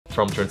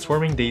From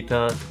transforming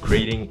data to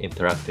creating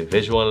interactive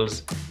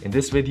visuals, in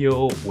this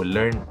video we'll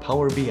learn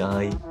Power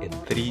BI in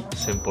 3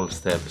 simple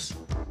steps.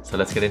 So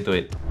let's get into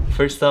it.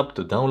 First up,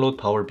 to download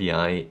Power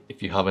BI,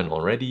 if you haven't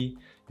already,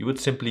 you would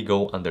simply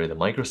go under the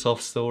Microsoft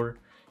Store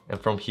and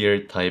from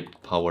here type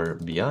Power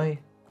BI,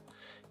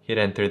 hit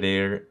enter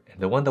there,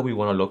 and the one that we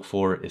want to look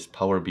for is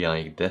Power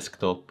BI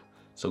Desktop.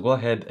 So go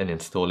ahead and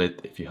install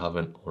it if you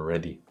haven't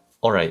already.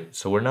 Alright,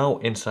 so we're now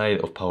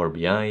inside of Power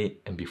BI,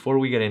 and before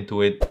we get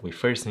into it, we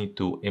first need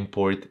to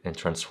import and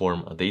transform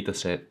a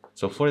dataset.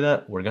 So for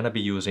that, we're gonna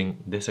be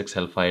using this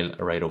Excel file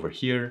right over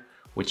here,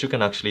 which you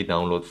can actually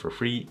download for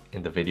free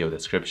in the video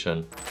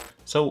description.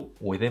 So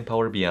within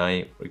Power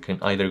BI, we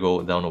can either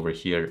go down over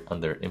here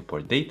under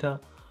Import Data,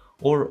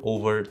 or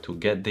over to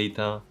Get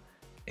Data,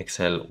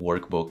 Excel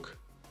Workbook.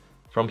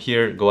 From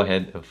here, go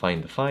ahead and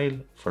find the file.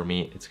 For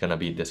me, it's gonna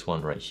be this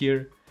one right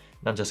here.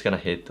 And I'm just gonna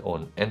hit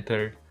on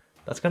Enter.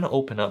 That's gonna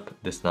open up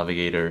this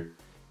navigator,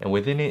 and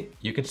within it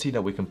you can see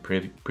that we can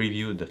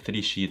preview the 3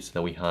 sheets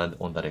that we had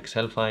on that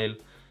Excel file.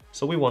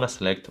 So we want to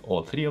select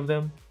all 3 of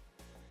them,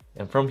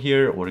 and from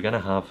here we're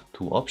gonna have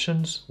 2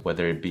 options,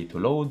 whether it be to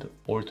load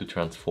or to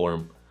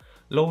transform.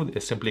 Load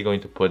is simply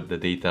going to put the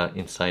data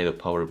inside of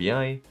Power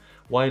BI,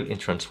 while in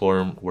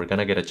transform we're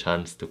gonna get a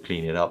chance to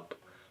clean it up.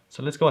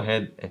 So let's go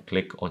ahead and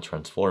click on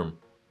transform.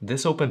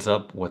 This opens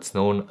up what's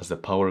known as the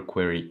Power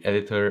Query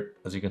Editor,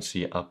 as you can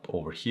see up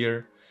over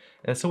here.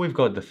 And so we've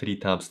got the 3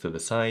 tabs to the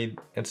side,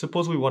 and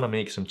suppose we want to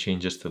make some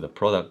changes to the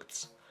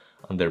products.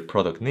 Under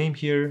product name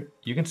here,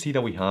 you can see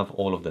that we have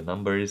all of the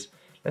numbers.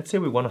 Let's say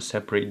we want to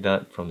separate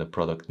that from the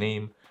product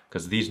name,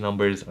 because these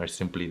numbers are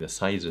simply the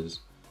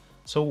sizes.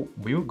 So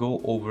we would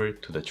go over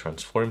to the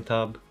transform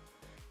tab,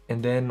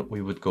 and then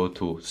we would go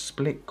to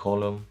split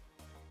column,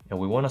 and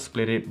we want to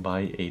split it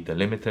by a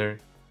delimiter.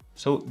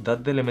 So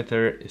that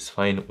delimiter is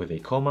fine with a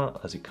comma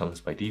as it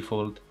comes by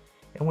default,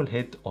 and we'll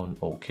hit on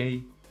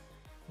OK.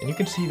 And you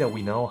can see that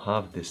we now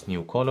have this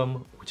new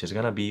column, which is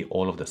gonna be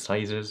all of the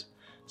sizes.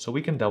 So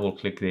we can double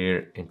click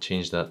there and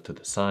change that to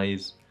the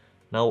size.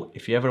 Now,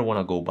 if you ever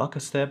wanna go back a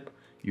step,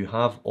 you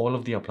have all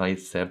of the applied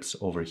steps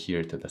over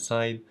here to the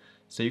side.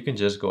 So you can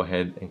just go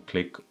ahead and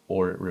click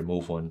or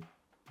remove one.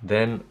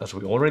 Then, as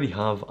we already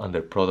have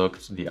under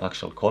products, the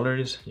actual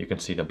colors, you can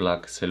see the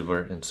black,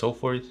 silver, and so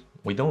forth.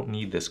 We don't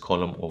need this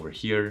column over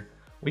here.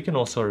 We can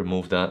also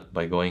remove that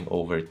by going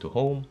over to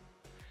home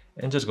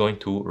and just going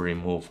to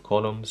remove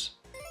columns.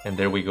 And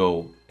there we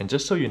go. And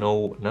just so you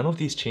know, none of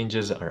these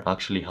changes are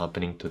actually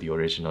happening to the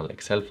original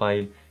Excel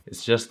file.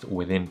 It's just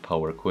within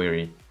Power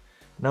Query.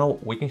 Now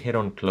we can hit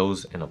on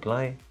close and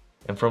apply.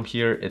 And from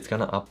here, it's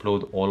gonna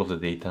upload all of the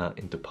data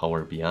into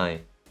Power BI.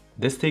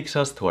 This takes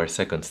us to our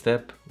second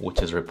step,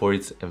 which is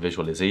reports and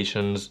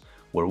visualizations,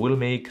 where we'll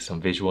make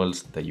some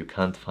visuals that you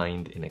can't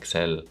find in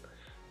Excel.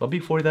 But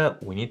before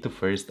that, we need to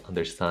first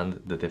understand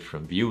the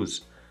different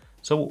views.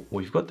 So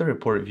we've got the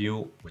report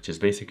view, which is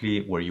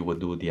basically where you would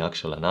do the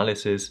actual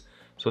analysis,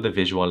 so the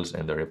visuals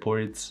and the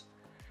reports.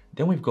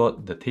 Then we've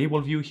got the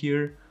table view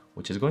here,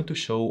 which is going to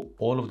show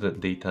all of the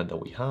data that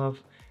we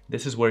have.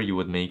 This is where you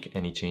would make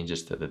any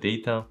changes to the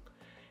data.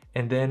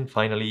 And then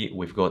finally,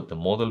 we've got the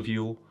model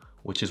view,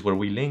 which is where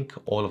we link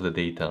all of the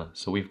data.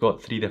 So we've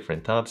got 3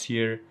 different tabs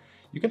here.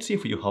 You can see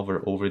if you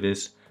hover over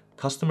this,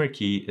 customer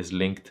key is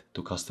linked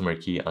to customer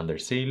key under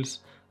sales,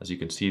 as you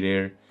can see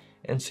there.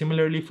 And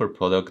similarly for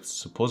products,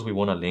 suppose we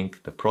want to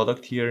link the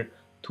product here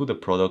to the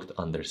product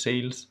under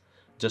sales,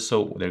 just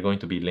so they're going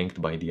to be linked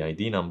by the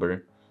ID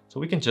number. So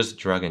we can just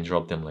drag and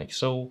drop them like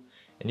so.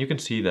 And you can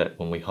see that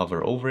when we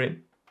hover over it,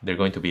 they're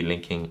going to be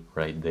linking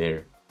right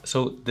there.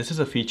 So this is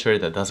a feature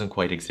that doesn't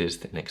quite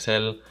exist in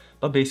Excel,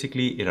 but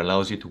basically it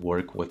allows you to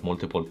work with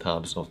multiple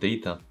tabs of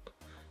data.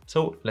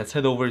 So let's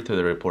head over to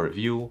the report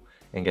view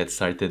and get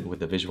started with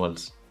the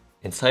visuals.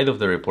 Inside of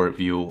the report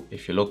view,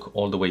 if you look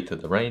all the way to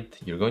the right,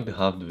 you're going to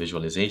have the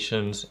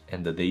visualizations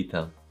and the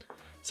data.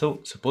 So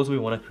suppose we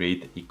want to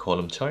create a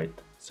column chart.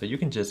 So you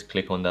can just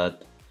click on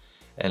that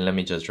and let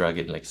me just drag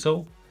it like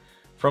so.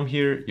 From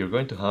here, you're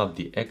going to have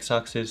the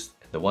x-axis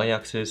and the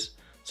y-axis.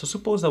 So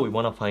suppose that we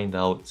want to find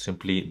out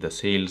simply the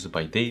sales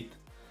by date.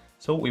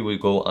 So we will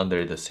go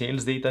under the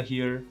sales data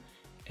here,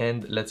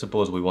 and let's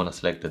suppose we want to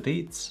select the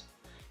dates,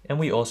 and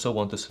we also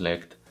want to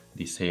select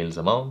the sales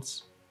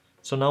amounts.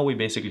 So now we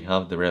basically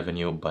have the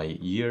revenue by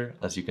year,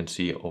 as you can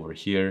see over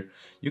here.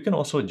 You can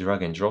also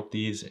drag and drop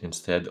these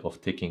instead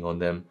of ticking on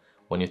them.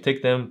 When you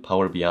tick them,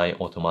 Power BI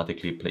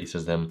automatically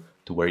places them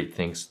to where it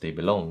thinks they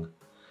belong.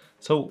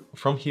 So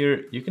from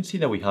here, you can see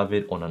that we have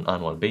it on an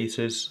annual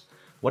basis.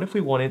 What if we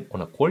want it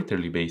on a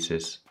quarterly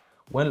basis?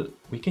 Well,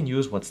 we can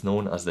use what's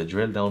known as the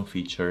drill down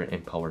feature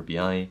in Power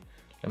BI.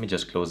 Let me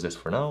just close this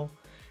for now.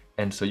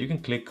 And so you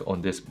can click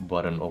on this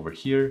button over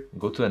here,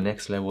 go to the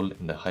next level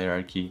in the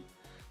hierarchy.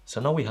 So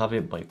now we have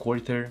it by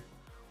quarter,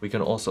 we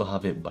can also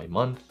have it by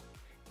month,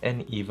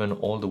 and even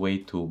all the way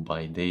to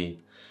by day.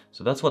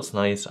 So that's what's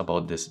nice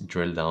about this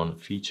drill down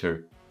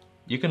feature.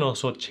 You can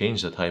also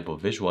change the type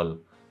of visual.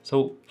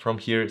 So from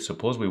here,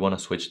 suppose we want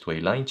to switch to a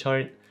line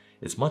chart.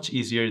 It's much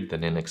easier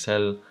than in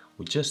Excel.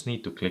 We just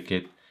need to click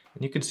it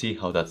And you can see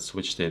how that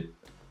switched it.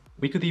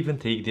 We could even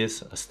take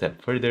this a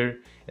step further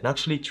and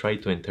actually try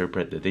to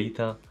interpret the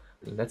data.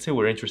 Let's say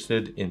we're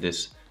interested in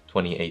this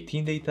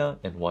 2018 data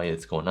and why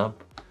it's gone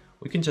up.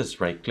 We can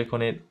just right click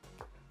on it,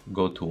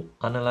 go to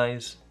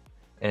Analyze,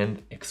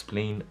 and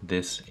explain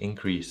this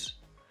increase.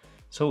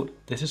 So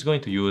this is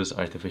going to use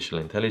artificial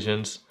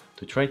intelligence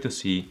to try to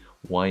see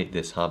why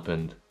this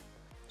happened.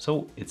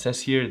 So it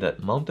says here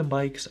that mountain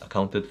bikes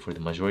accounted for the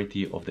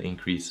majority of the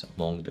increase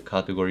among the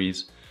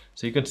categories.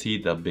 So you can see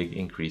the big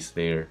increase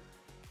there.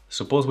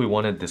 Suppose we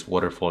wanted this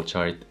waterfall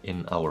chart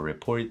in our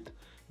report,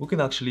 we can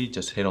actually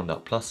just hit on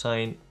that plus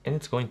sign and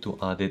it's going to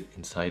add it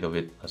inside of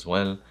it as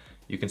well.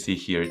 You can see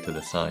here to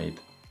the side.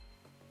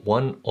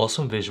 One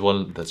awesome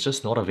visual that's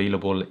just not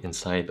available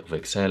inside of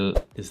Excel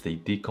is the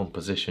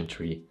decomposition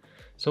tree.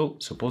 So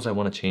suppose I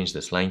want to change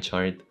this line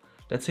chart.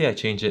 Let's say I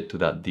change it to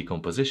that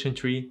decomposition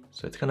tree.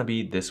 So it's going to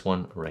be this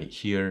one right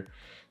here.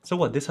 So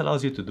what this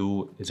allows you to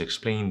do is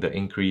explain the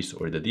increase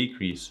or the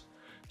decrease.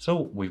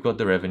 So we've got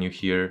the revenue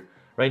here.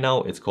 Right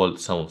now it's called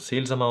sum of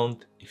sales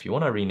amount. If you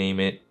want to rename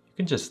it, you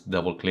can just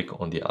double click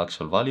on the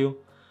actual value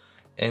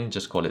and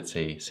just call it,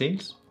 say,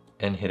 sales,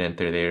 and hit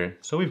enter there.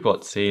 So we've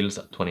got sales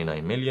at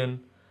 29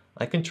 million.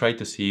 I can try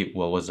to see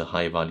what was the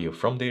high value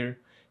from there.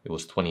 It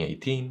was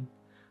 2018.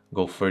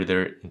 Go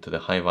further into the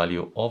high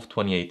value of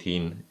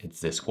 2018,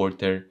 it's this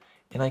quarter,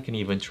 and I can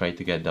even try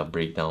to get that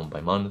breakdown by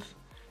month.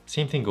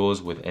 Same thing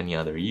goes with any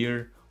other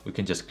year. We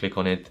can just click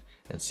on it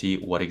and see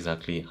what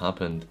exactly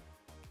happened.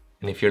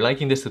 And if you're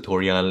liking this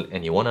tutorial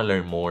and you want to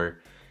learn more,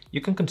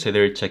 you can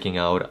consider checking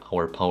out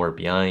our Power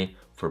BI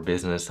for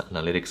Business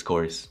Analytics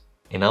course.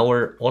 In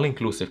our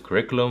all-inclusive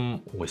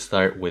curriculum, we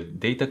start with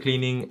data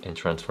cleaning and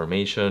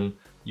transformation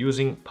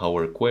using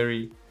Power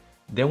Query.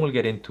 Then we'll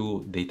get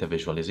into data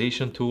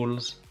visualization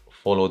tools,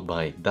 followed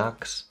by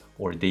DAX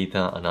or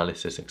data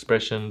analysis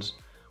expressions,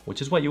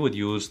 which is what you would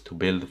use to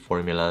build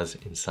formulas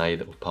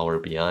inside of Power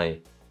BI.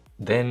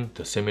 Then,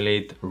 to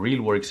simulate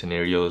real-world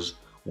scenarios,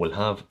 we'll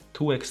have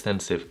two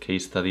extensive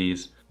case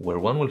studies where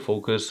one will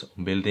focus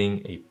on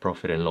building a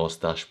profit and loss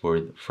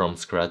dashboard from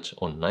scratch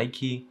on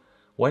Nike,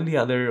 while the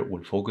other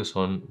will focus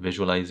on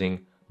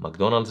visualizing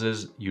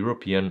McDonald's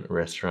European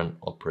restaurant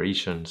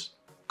operations.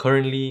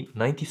 Currently,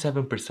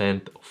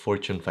 97% of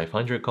Fortune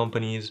 500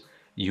 companies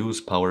use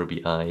Power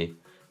BI,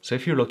 so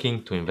if you're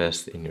looking to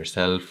invest in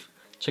yourself,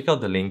 check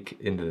out the link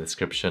in the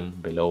description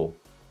below.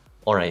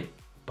 Alright,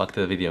 back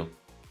to the video.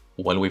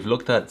 While we've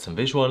looked at some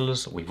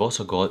visuals, we've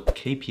also got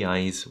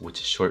KPIs,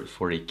 which is short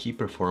for a key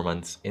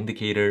performance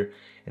indicator,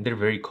 and they're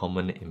very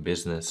common in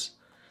business.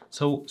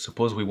 So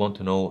suppose we want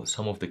to know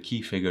some of the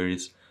key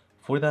figures.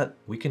 For that,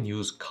 we can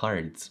use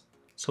cards.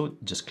 So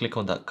just click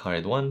on that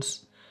card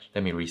once.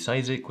 Let me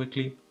resize it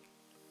quickly.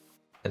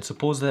 And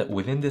suppose that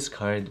within this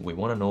card, we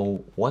want to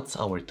know what's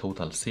our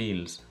total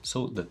sales,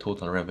 so the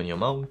total revenue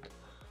amount.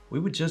 We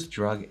would just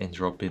drag and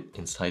drop it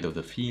inside of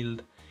the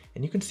field,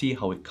 and you can see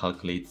how it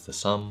calculates the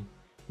sum.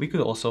 We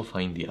could also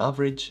find the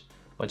average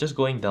by just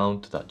going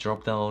down to that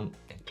drop down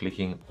and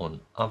clicking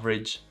on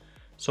average.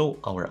 So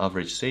our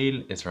average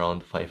sale is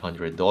around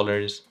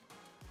 $500.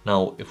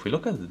 Now, if we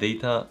look at the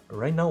data,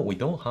 right now we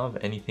don't have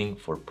anything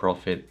for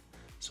profit.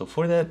 So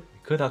for that, we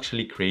could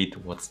actually create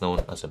what's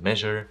known as a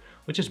measure,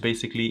 which is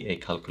basically a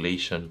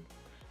calculation.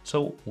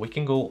 So we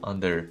can go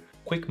under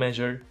quick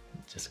measure,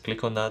 just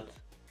click on that.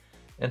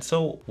 And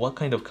so what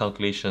kind of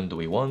calculation do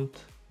we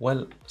want?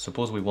 Well,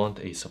 suppose we want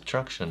a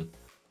subtraction.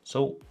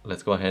 So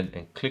let's go ahead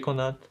and click on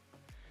that.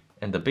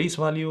 And the base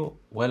value,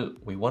 well,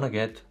 we want to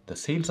get the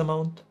sales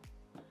amount,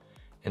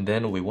 and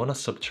then we want to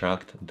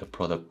subtract the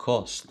product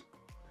cost.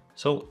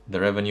 So the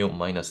revenue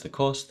minus the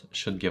cost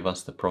should give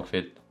us the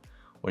profit.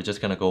 We're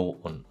just gonna go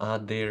on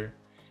add there,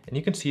 and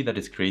you can see that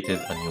it's created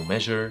a new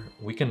measure.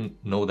 We can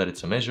know that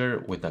it's a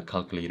measure with that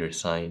calculator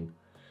sign.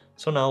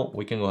 So now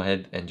we can go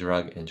ahead and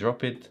drag and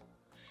drop it.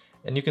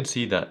 And you can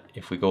see that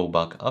if we go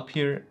back up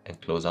here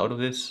and close out of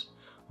this,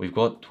 we've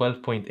got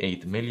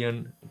 12.8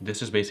 million.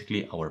 This is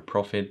basically our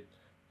profit.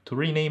 To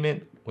rename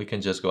it, we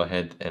can just go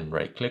ahead and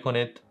right click on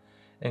it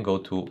and go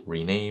to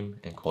rename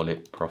and call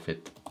it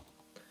profit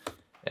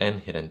and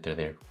hit enter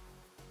there.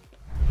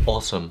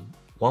 Awesome.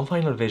 One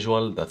final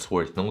visual that's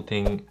worth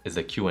noting is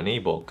the Q&A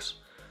box.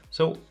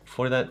 So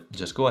for that,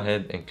 just go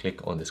ahead and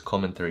click on this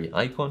commentary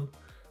icon.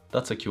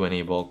 That's a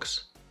Q&A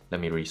box.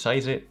 Let me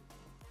resize it.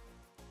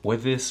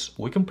 With this,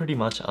 we can pretty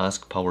much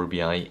ask Power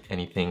BI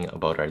anything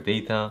about our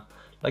data.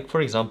 Like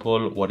for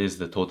example, what is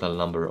the total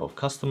number of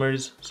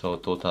customers? So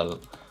total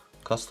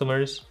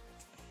customers.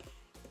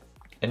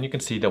 And you can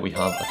see that we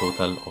have a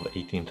total of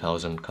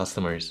 18,000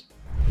 customers.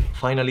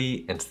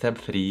 Finally, in step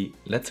 3,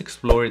 let's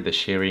explore the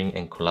sharing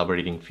and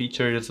collaborating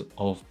features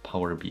of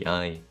Power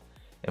BI.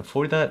 And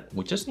for that,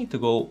 we just need to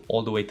go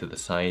all the way to the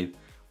side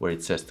where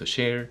it says to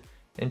share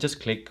and just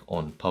click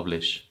on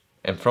publish.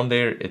 And from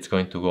there, it's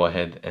going to go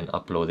ahead and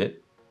upload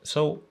it.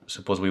 So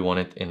suppose we want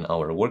it in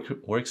our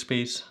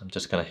workspace. I'm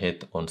just gonna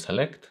hit on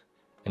select.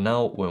 And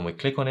now when we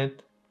click on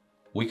it,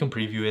 we can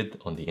preview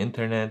it on the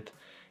internet.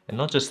 And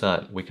not just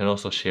that, we can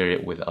also share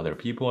it with other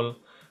people.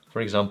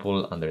 For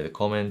example, under the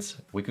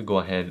comments, we could go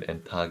ahead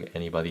and tag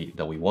anybody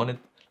that we wanted,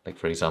 like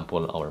for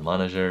example, our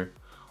manager,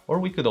 or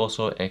we could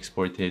also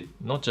export it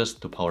not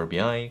just to Power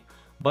BI,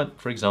 but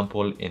for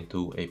example,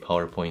 into a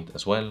PowerPoint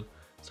as well.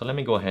 So let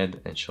me go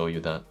ahead and show you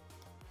that.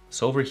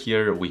 So over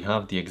here, we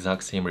have the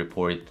exact same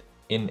report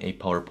in a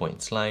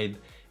PowerPoint slide.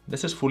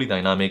 This is fully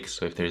dynamic,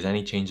 so if there's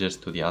any changes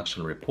to the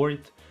actual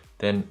report,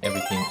 then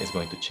everything is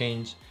going to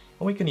change.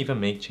 And we can even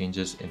make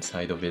changes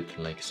inside of it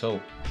like so.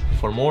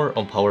 For more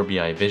on Power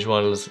BI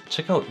visuals,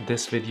 check out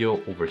this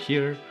video over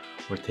here,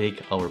 or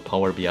take our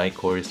Power BI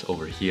course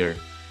over here.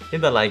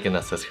 Hit the like and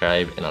the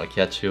subscribe, and I'll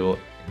catch you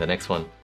in the next one.